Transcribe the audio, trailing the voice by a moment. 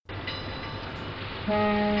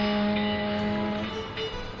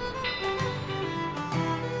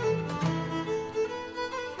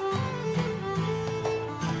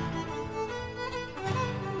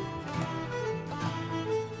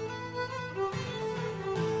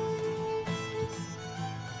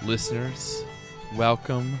Listeners,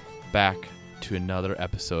 welcome back to another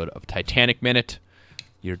episode of Titanic Minute,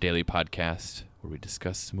 your daily podcast where we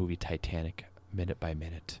discuss the movie Titanic minute by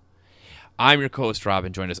minute. I'm your co-host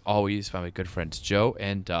Robin, joined as always by my good friends Joe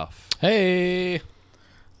and Duff. Hey!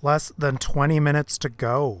 Less than 20 minutes to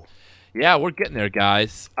go. Yeah, we're getting there,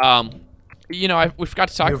 guys. We forgot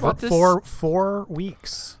to talk about this. Four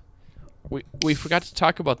weeks. We forgot to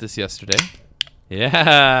talk about this yesterday.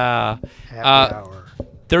 Yeah. Happy hour.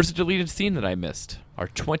 There's a deleted scene that I missed. Our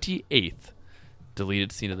 28th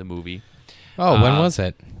deleted scene of the movie. Oh, when was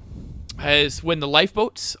it? Is when the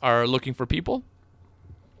lifeboats are looking for people.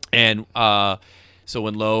 And so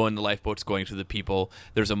when Lo and the lifeboat's going to the people,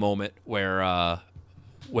 there's a moment where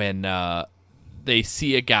when they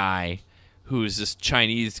see a guy who's this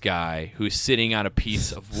Chinese guy who's sitting on a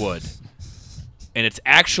piece of wood. And it's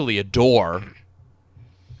actually a door.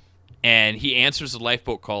 And he answers the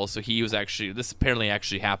lifeboat call, so he was actually, this apparently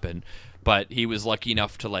actually happened, but he was lucky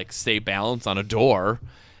enough to like stay balanced on a door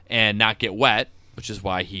and not get wet, which is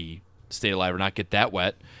why he stayed alive or not get that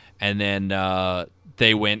wet. And then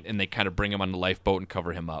they went and they kind of bring him on the lifeboat and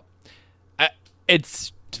cover him up.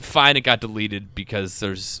 It's fine it got deleted because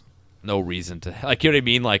there's no reason to, like, you know what I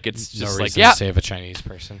mean? Like, it's just no like, reason yeah. to save a Chinese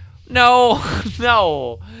person. No.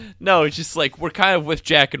 It's just like we're kind of with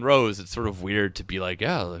Jack and Rose. It's sort of weird to be like,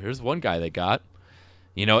 yeah, here's one guy they got.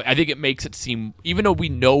 You know, I think it makes it seem, even though we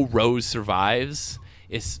know Rose survives,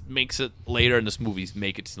 it makes it later in this movie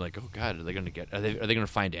make it seem like, oh God, are they going to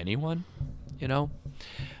find anyone? You know.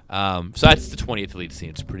 So that's the 20th lead scene.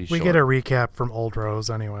 It's pretty short. We get a recap from Old Rose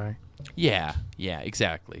anyway. Yeah,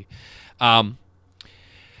 exactly.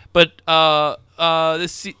 But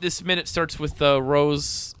this minute starts with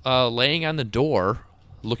Rose laying on the door,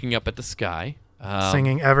 looking up at the sky,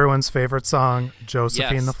 singing everyone's favorite song,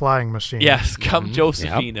 Josephine yes. the Flying Machine. Yes, come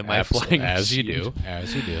Josephine in my flying as machine.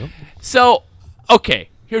 As you do. So, okay,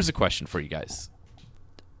 here's a question for you guys.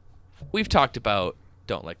 We've talked about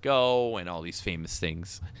Don't Let Go and all these famous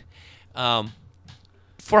things.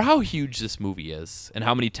 For how huge this movie is and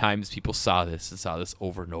how many times people saw this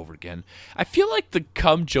over and over again, I feel like the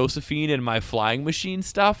Come Josephine in my flying machine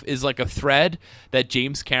stuff is like a thread that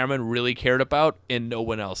James Cameron really cared about and no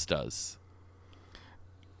one else does.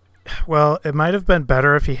 Well, it might have been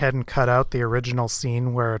better if he hadn't cut out the original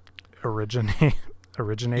scene where it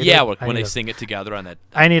originated. Yeah, when they sing it together on that.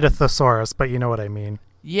 I need a thesaurus, but you know what I mean.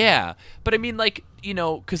 Yeah, but I mean, like, you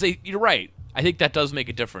know, because you're right. I think that does make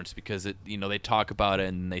a difference because it, you know, they talk about it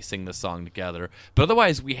and they sing the song together. But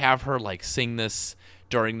otherwise, we have her like sing this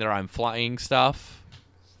during their "I'm Flying" stuff.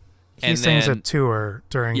 He sings it to her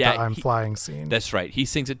during the "I'm Flying" scene. That's right. He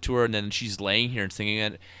sings it to her, and then she's laying here and singing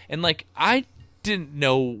it. And like, I didn't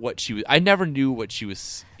know what she was. I never knew what he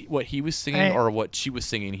was singing or what she was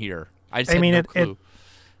singing here. I just had no clue.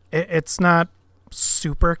 It's not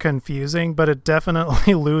super confusing, but it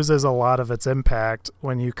definitely loses a lot of its impact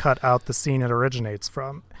when you cut out the scene it originates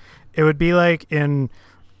from. It would be like in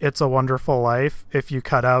It's a Wonderful Life if you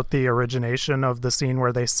cut out the origination of the scene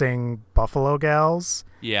where they sing Buffalo Gals.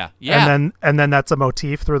 Yeah. And then that's a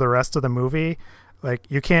motif through the rest of the movie. Like,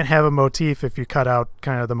 you can't have a motif if you cut out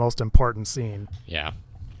kind of the most important scene. Yeah.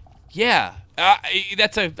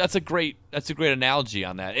 That's a great analogy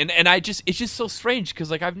on that. And it's just so strange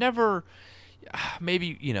because like I've never.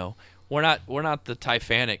 Maybe, you know, we're not the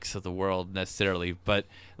Titanics of the world necessarily, but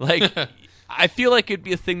like I feel like it'd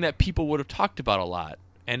be a thing that people would have talked about a lot,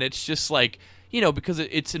 and it's just like, you know, because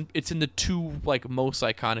it's in the two like most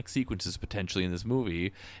iconic sequences potentially in this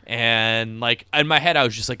movie, and like in my head I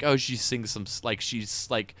was just like, oh, she sings some like she's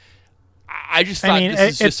like. I just thought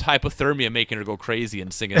this is just hypothermia making her go crazy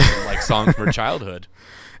and singing some, like songs from her childhood.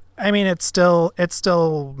 I mean, it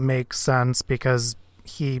still makes sense because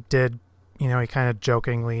he did. You know, he kind of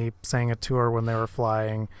jokingly sang it to her when they were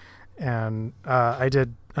flying. And I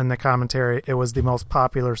did, in the commentary, it was the most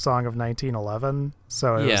popular song of 1911.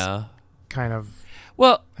 So it was kind of...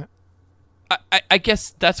 Well, I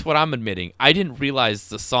guess that's what I'm admitting. I didn't realize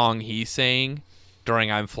the song he sang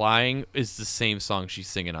during I'm Flying is the same song she's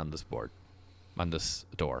singing on this board, on this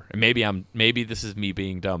door. And maybe this is me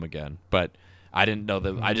being dumb again, but I didn't know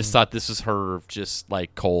that. I just thought this was her just,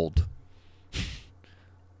 like, cold.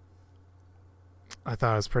 I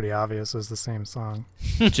thought it was pretty obvious it was the same song.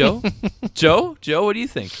 Joe, what do you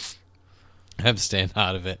think? I'm staying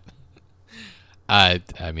out of it. I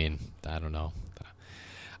mean, I don't know.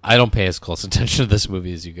 I don't pay as close attention to this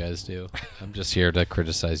movie as you guys do. I'm just here to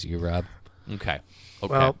criticize you, Rob. Okay.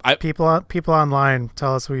 Well, people online,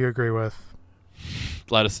 tell us who you agree with.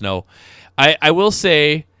 Let us know. I will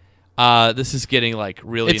say, this is getting like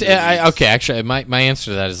really. Okay. Actually, my answer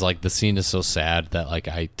to that is like the scene is so sad that like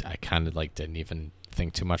I kind of like didn't even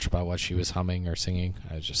think too much about what she was humming or singing.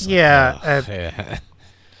 I was just like, yeah.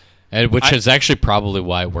 And which is actually probably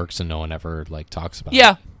why it works and no one ever like talks about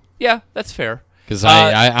it. Yeah, that's fair. Because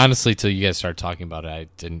I honestly, till you guys started talking about it, I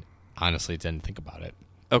didn't think about it.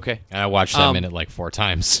 Okay. And I watched that minute like 4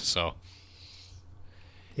 times. So.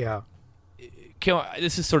 Yeah.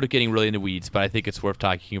 This is sort of getting really into weeds, but I think it's worth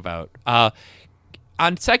talking about.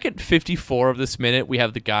 On second 54 of this minute, we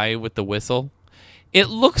have the guy with the whistle. It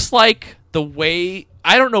looks like the way,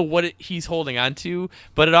 I don't know what he's holding on to,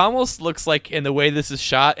 but it almost looks like in the way this is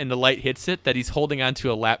shot and the light hits it, that he's holding on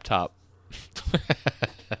to a laptop.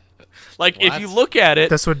 Like, what? if you look at it.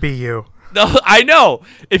 This would be you. No, I know.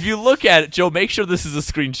 If you look at it, Joe, make sure this is a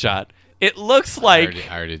screenshot. It looks like.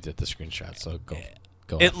 I already did the screenshot, so go.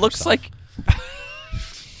 It looks like.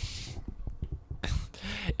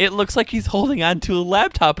 It looks like he's holding on to a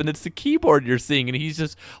laptop, and it's the keyboard you're seeing, and he's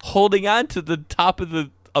just holding on to the top of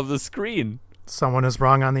the screen. Someone is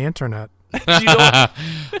wrong on the internet. Do you know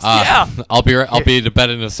yeah. I'll be to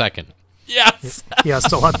bed in a second. Yes. He has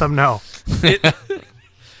to let them know.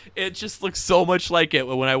 It just looks so much like it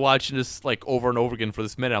when I watch this like over and over again for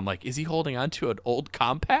this minute. I'm like, is he holding on to an old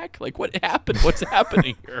compact? Like, what happened? What's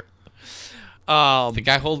happening here? The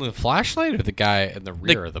guy holding the flashlight or the guy in the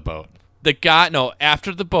rear of the boat? The guy, no,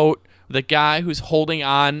 after the boat, the guy who's holding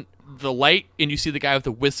on the light, and you see the guy with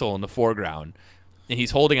the whistle in the foreground, and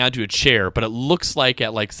he's holding onto a chair, but it looks like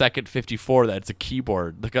at like second 54 that it's a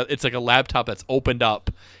keyboard. It's like a laptop that's opened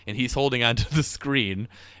up, and he's holding onto the screen,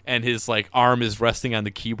 and his like arm is resting on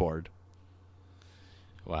the keyboard.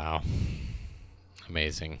 Wow.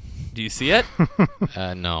 Amazing. Do you see it?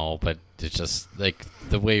 No, but it's just like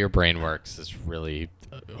the way your brain works is really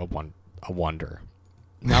a wonder.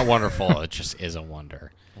 Not wonderful. It just is a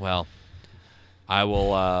wonder. Well, I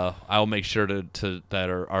will make sure to that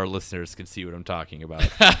our listeners can see what I'm talking about.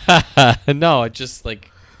 No, it just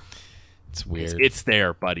like it's weird. It's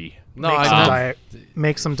there, buddy. No,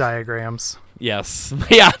 make some diagrams. Yes.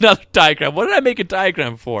 Yeah, another diagram. What did I make a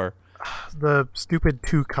diagram for? The stupid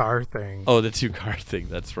 2-car thing. Oh, the 2-car thing.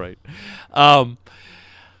 That's right. Oh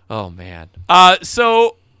man.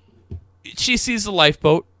 So she sees the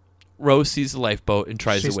lifeboat. Rose sees the lifeboat and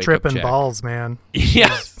tries to wake up Jack. She's tripping balls, man.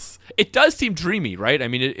 Yes. It does seem dreamy, right? I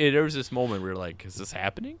mean, there was this moment where you're like, is this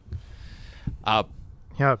happening?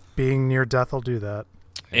 Yeah, being near death will do that.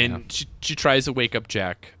 And she tries to wake up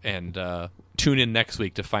Jack, and tune in next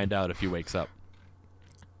week to find out if he wakes up.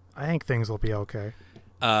 I think things will be okay.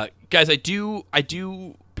 Guys, I do.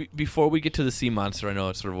 Before we get to the sea monster, I know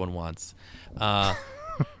it's what everyone wants.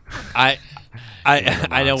 I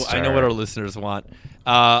know what our listeners want.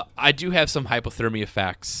 I do have some hypothermia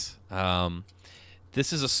facts.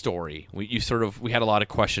 This is a story. We had a lot of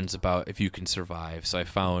questions about if you can survive. So I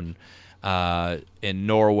found in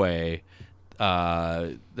Norway,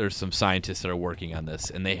 there's some scientists that are working on this,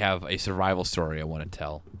 and they have a survival story I want to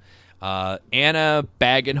tell. Anna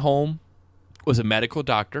Bagenholm was a medical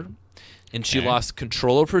doctor, and she lost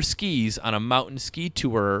control of her skis on a mountain ski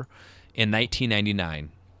tour in 1999.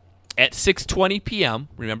 At 6:20 p.m.,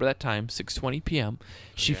 remember that time, 6:20 p.m.,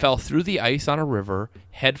 she fell through the ice on a river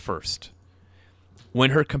head first.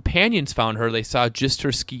 When her companions found her, they saw just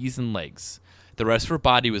her skis and legs. The rest of her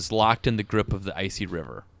body was locked in the grip of the icy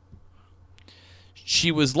river. She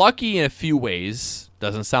was lucky in a few ways.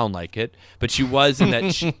 Doesn't sound like it, but she was in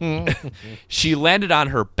that she landed on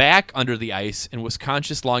her back under the ice and was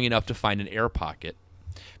conscious long enough to find an air pocket.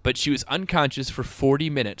 But she was unconscious for 40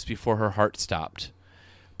 minutes before her heart stopped.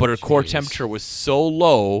 But her core temperature was so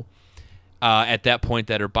low at that point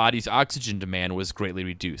that her body's oxygen demand was greatly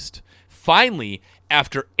reduced. Finally,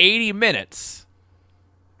 after 80 minutes,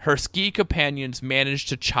 her ski companions managed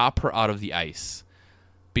to chop her out of the ice.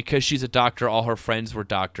 Because she's a doctor, all her friends were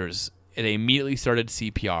doctors, and they immediately started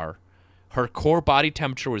CPR. Her core body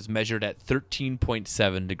temperature was measured at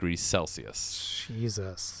 13.7 degrees Celsius.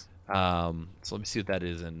 Jesus. So let me see what that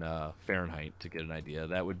is in Fahrenheit to get an idea.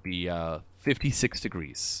 That would be 56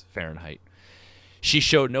 degrees Fahrenheit. She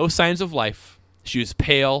showed no signs of life. She was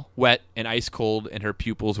pale, wet, and ice cold, and her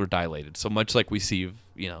pupils were dilated. So much like we see,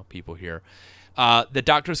 people here. The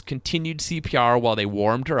doctors continued CPR while they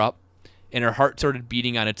warmed her up, and her heart started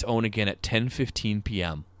beating on its own again at 10:15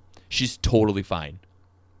 p.m. She's totally fine.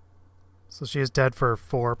 So she is dead for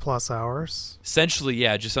 4+ hours? Essentially,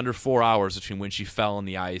 yeah, just under 4 hours between when she fell on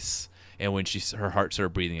the ice and when her heart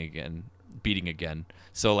started beating again.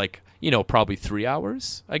 So like, probably 3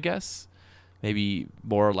 hours, I guess, maybe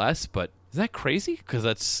more or less. But isn't that crazy? Because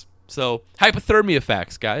that's so hypothermia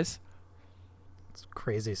facts, guys. It's a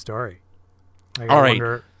crazy story. I All right.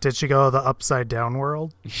 wonder, did she go to the upside down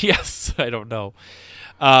world? Yes, I don't know.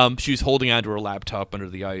 She was holding onto her laptop under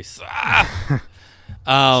the ice.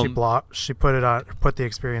 She put the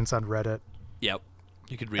experience on Reddit. Yep.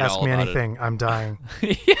 You could read Ask all me about anything. I'm dying.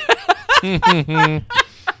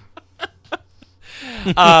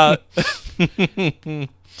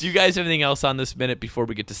 Do you guys have anything else on this minute before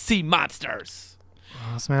we get to sea monsters?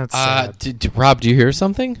 Oh, this minute's sad. Rob, do you hear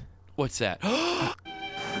something? What's that?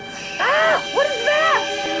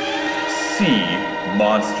 Sea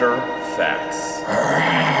monster facts.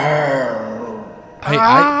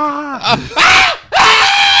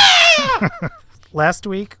 Last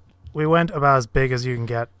week, we went about as big as you can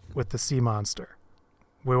get with the sea monster.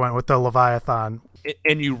 We went with the Leviathan.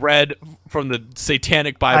 And you read from the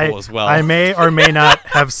Satanic Bible as well. I may or may not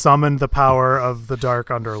have summoned the power of the Dark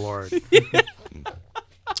Underlord.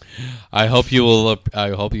 I hope you will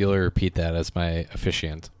repeat that as my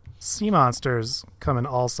officiant. Sea monsters come in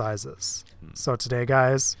all sizes. So today,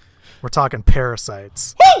 guys, we're talking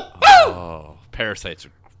parasites. Oh, parasites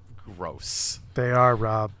are gross. They are,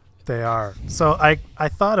 Rob. They are. So I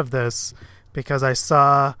thought of this because I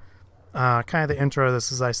saw kind of the intro of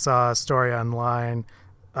this is I saw a story online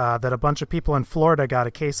that a bunch of people in Florida got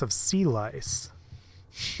a case of sea lice.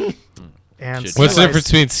 And What's the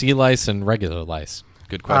difference between sea lice and regular lice?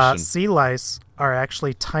 Good question. Sea lice are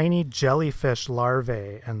actually tiny jellyfish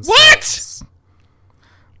larvae and What? cells.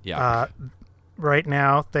 Yeah. Right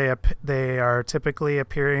now, they are typically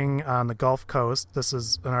appearing on the Gulf Coast. This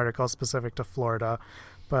is an article specific to Florida,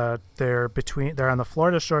 but they're on the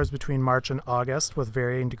Florida shores between March and August with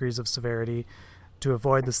varying degrees of severity. To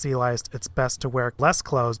avoid the sea lice, it's best to wear less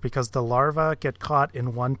clothes because the larvae get caught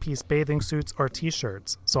in one-piece bathing suits or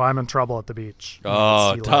T-shirts. So I'm in trouble at the beach.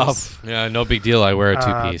 Oh, Sea tough. lice. Yeah, no big deal. I wear a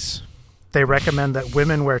two-piece. They recommend that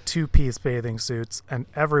women wear two-piece bathing suits, and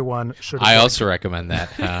everyone should. I also recommend that.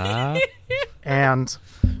 Huh? And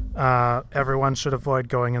everyone should avoid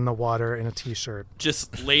going in the water in a T-shirt.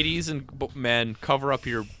 Just ladies and men, cover up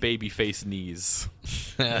your baby face knees.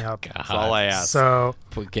 Yep. That's all I ask. So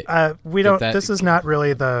we don't. This is not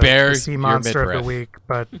really the sea monster of the week,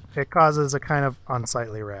 but it causes a kind of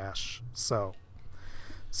unsightly rash. So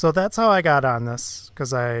that's how I got on this,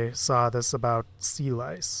 because I saw this about sea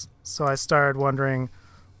lice. So I started wondering,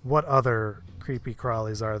 what other creepy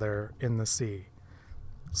crawlies are there in the sea?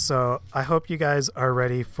 So I hope you guys are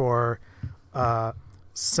ready for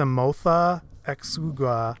Simotha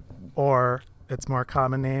exugua, or its more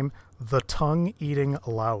common name, the tongue-eating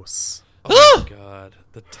louse. Oh my god,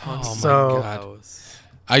 the tongue. Oh So- my god!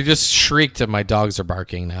 I just shrieked and my dogs are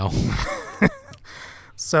barking now.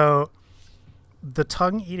 So the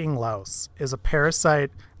tongue-eating louse is a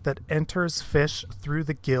parasite that enters fish through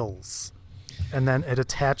the gills, and then it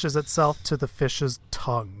attaches itself to the fish's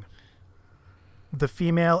tongue. The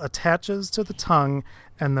female attaches to the tongue,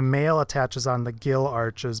 and the male attaches on the gill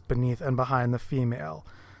arches beneath and behind the female.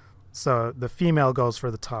 So the female goes for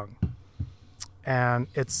the tongue. And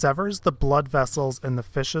it severs the blood vessels in the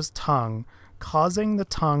fish's tongue, causing the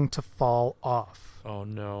tongue to fall off. Oh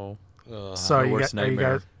no. So my worst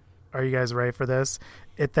nightmare. are you guys ready for this?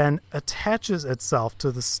 It then attaches itself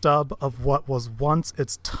to the stub of what was once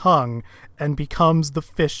its tongue and becomes the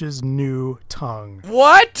fish's new tongue.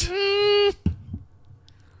 What?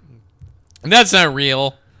 That's not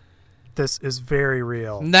real. This is very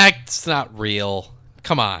real. That's not real.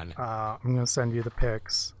 Come on. I'm going to send you the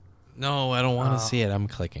pics. No, I don't want to see it. I'm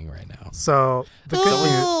clicking right now. So the good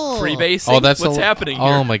news, Freebasing? Oh, that's what's happening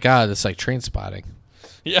here? Oh my god, it's like train spotting.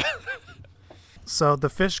 Yeah. so the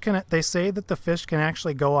fish can. They say that the fish can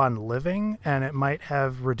actually go on living, and it might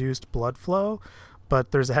have reduced blood flow,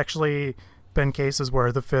 but there's actually been cases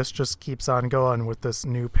where the fish just keeps on going with this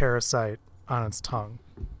new parasite on its tongue.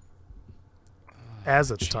 As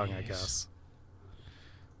its tongue, I guess.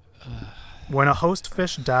 When a host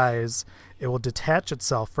fish dies, it will detach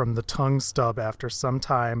itself from the tongue stub after some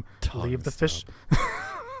time, leave the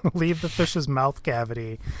fish's mouth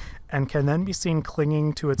cavity, and can then be seen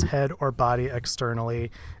clinging to its head or body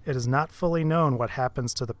externally. It is not fully known what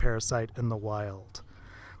happens to the parasite in the wild.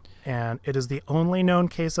 And it is the only known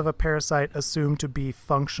case of a parasite assumed to be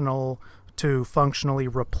functionally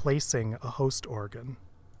replacing a host organ.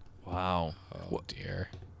 Wow. Oh dear.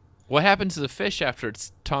 What happens to the fish after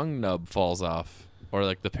its tongue nub falls off? Or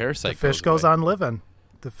like the parasite The fish goes away? on living.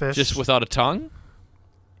 The fish Just without a tongue?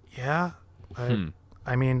 Yeah.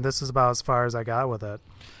 I mean, this is about as far as I got with it.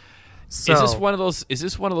 So, Is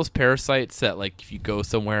this one of those parasites that, like, if you go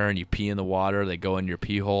somewhere and you pee in the water, they go in your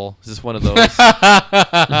pee hole? Is this one of those?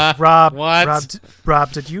 Rob, What?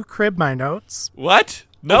 Rob, did you crib my notes? What?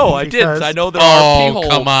 No, I didn't. Because- I know there are pee hole.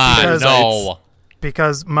 Come on. Because- No.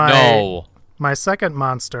 Because my No. my second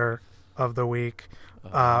monster of the week,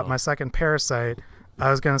 my second parasite,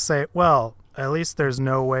 I was going to say, well, at least there's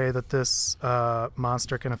no way that this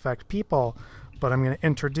monster can affect people, but I'm going to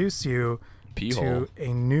introduce you Pee to hole.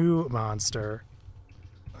 a new monster,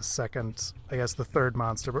 a second, I guess the third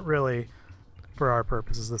monster, but really, for our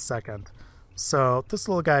purposes, the second. So this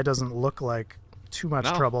little guy doesn't look like too much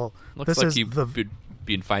No. trouble. Looks This like is you've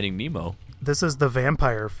been Finding Nemo. This is the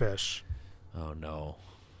vampire fish. Oh no.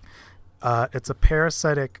 It's a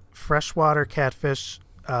parasitic freshwater catfish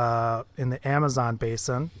in the Amazon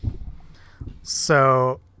basin.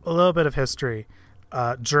 So, a little bit of history.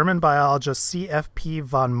 German biologist C.F.P.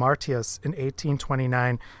 von Martius in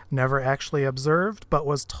 1829 never actually observed, but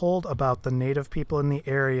was told about the native people in the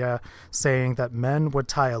area saying that men would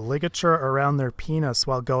tie a ligature around their penis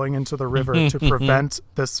while going into the river to prevent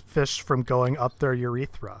this fish from going up their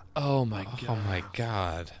urethra. Oh my god. Oh my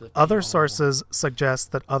God. Other sources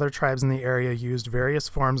suggest that other tribes in the area used various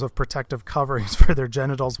forms of protective coverings for their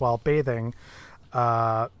genitals while bathing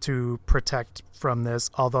to protect from this,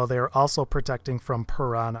 although they are also protecting from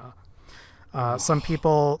piranha. Some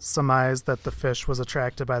people surmise that the fish was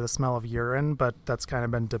attracted by the smell of urine, but that's kind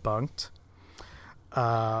of been debunked.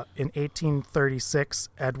 In 1836,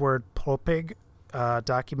 Edward Popig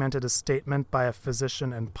documented a statement by a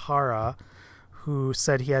physician in Para who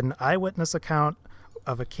said he had an eyewitness account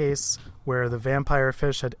of a case where the vampire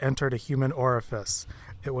fish had entered a human orifice.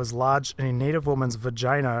 It was lodged in a native woman's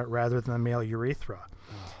vagina rather than the male urethra.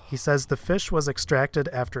 He says the fish was extracted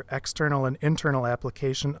after external and internal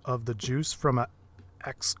application of the juice from a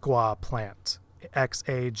Xagua plant,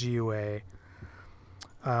 Xagua.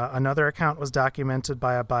 Another account was documented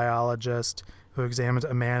by a biologist who examined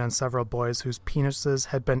a man and several boys whose penises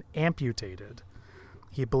had been amputated.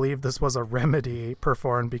 He believed this was a remedy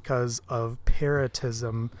performed because of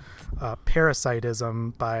parasitism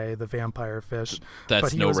by the vampire fish. That's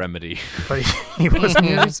But he no was- remedy. But he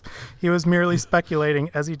was merely speculating,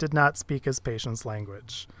 as he did not speak his patient's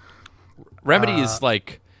language. Remedy is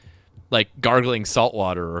like gargling salt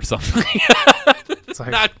water or something. It's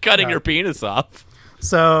like, Not cutting no. your penis off.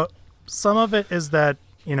 So some of it is that,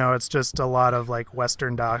 it's just a lot of like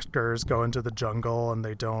Western doctors go into the jungle and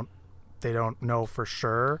they don't know for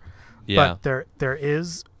sure. Yeah. But there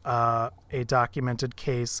is a documented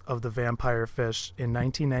case of the vampire fish in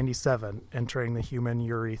 1997 entering the human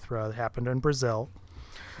urethra. It happened in Brazil.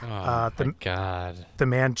 Oh the- my God. The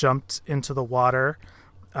man jumped into the water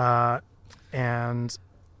and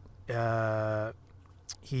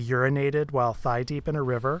he urinated while thigh deep in a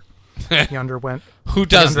river. He underwent Who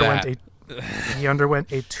does that? He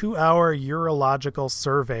underwent a 2-hour urological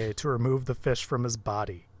survey to remove the fish from his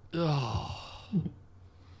body.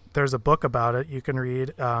 There's a book about it you can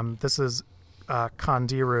read. This is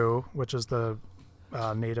Kondiru, which is the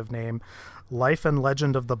native name. Life and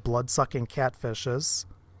Legend of the Blood-Sucking Catfishes.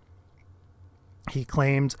 He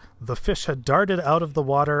claimed the fish had darted out of the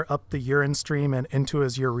water up the urine stream and into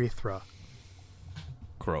his urethra.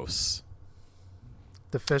 Gross.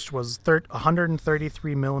 The fish was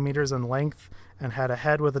 133 millimeters in length and had a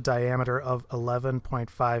head with a diameter of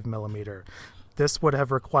 11.5 millimeter. This would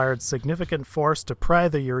have required significant force to pry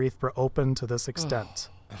the urethra open to this extent.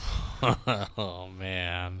 Oh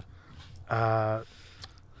man.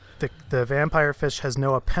 The vampire fish has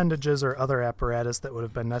no appendages or other apparatus that would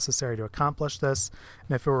have been necessary to accomplish this,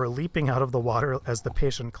 and if it were leaping out of the water as the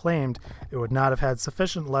patient claimed, it would not have had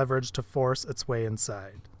sufficient leverage to force its way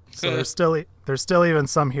inside. So there's still even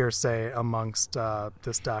some hearsay amongst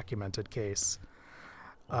this documented case.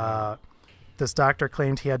 This doctor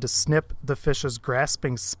claimed he had to snip the fish's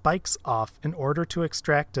grasping spikes off in order to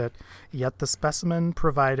extract it, yet the specimen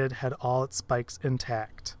provided had all its spikes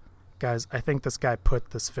intact. Guys, I think this guy put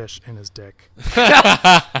this fish in his dick.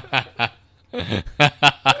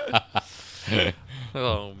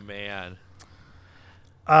 Oh man.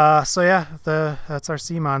 So yeah, that's our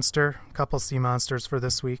sea monster. A couple sea monsters for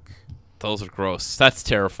this week. Those are gross. That's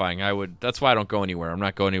terrifying. That's why I don't go anywhere. I'm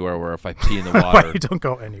not going anywhere where if I pee in the Why water, you don't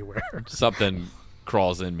go anywhere. something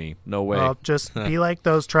crawls in me. No way. Well, just be like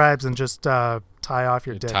those tribes and just tie off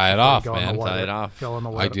your dick. tie it before you off, go in the man. water. Tie it off. Go in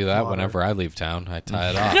the I do that water. whenever I leave town. I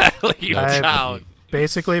tie it off. Leave I- town.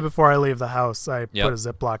 Basically, before I leave the house, I Yep. put a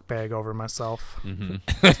Ziploc bag over myself. Hmm.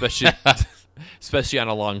 Especially on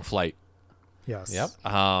a long flight. Yes. Yep.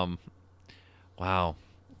 Wow.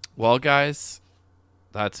 Well, guys,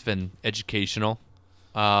 that's been educational.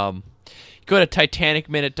 Go to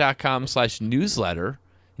titanicminute.com/newsletter.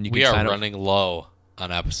 And you can We are sign up. running low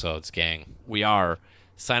on episodes, gang. We are.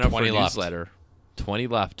 Sign up for 20 a left. newsletter. 20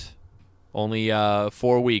 left. Only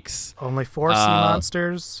 4 weeks. Only 4 sea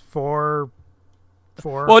monsters, 4.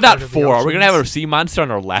 Well, not Heart of the 4. We're going to have a Oceans. sea monster on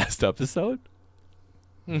our last episode.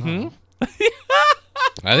 I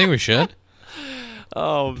think we should.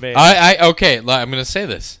 Oh, man. Okay, I'm going to say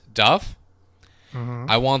this. Duff,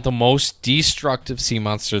 I want the most destructive sea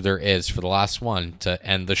monster there is for the last one to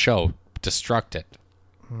end the show. Destruct it.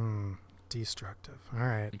 Destructive. All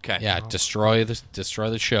right. Okay. Yeah, destroy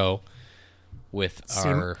the show with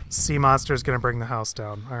our... Sea monster's going to bring the house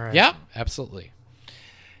down. All right. Yeah, absolutely.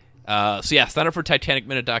 Sign up for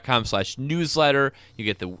titanicminute.com/newsletter. You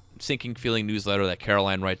get the Sinking Feeling newsletter that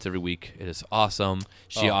Caroline writes every week. It is awesome.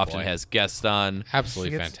 She Oh, often boy. has guests on.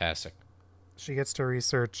 Absolutely She gets- fantastic. She gets to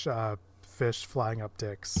research fish flying up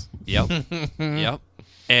dicks. Yep. Yep.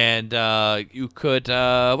 And you could,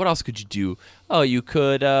 what else could you do? Oh, you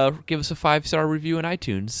could give us a 5-star review on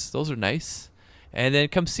iTunes. Those are nice. And then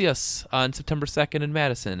come see us on September 2nd in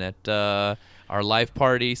Madison at our live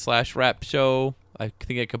party / rap show. I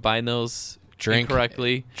think I combined those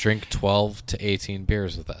incorrectly. Drink 12 to 18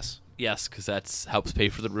 beers with us. Yes, because that helps pay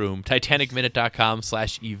for the room.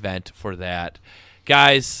 TitanicMinute.com/event for that.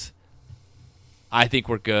 Guys, I think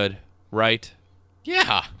we're good, right?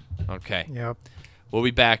 Yeah. Okay. Yep. We'll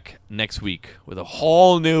be back next week with a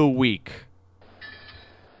whole new week.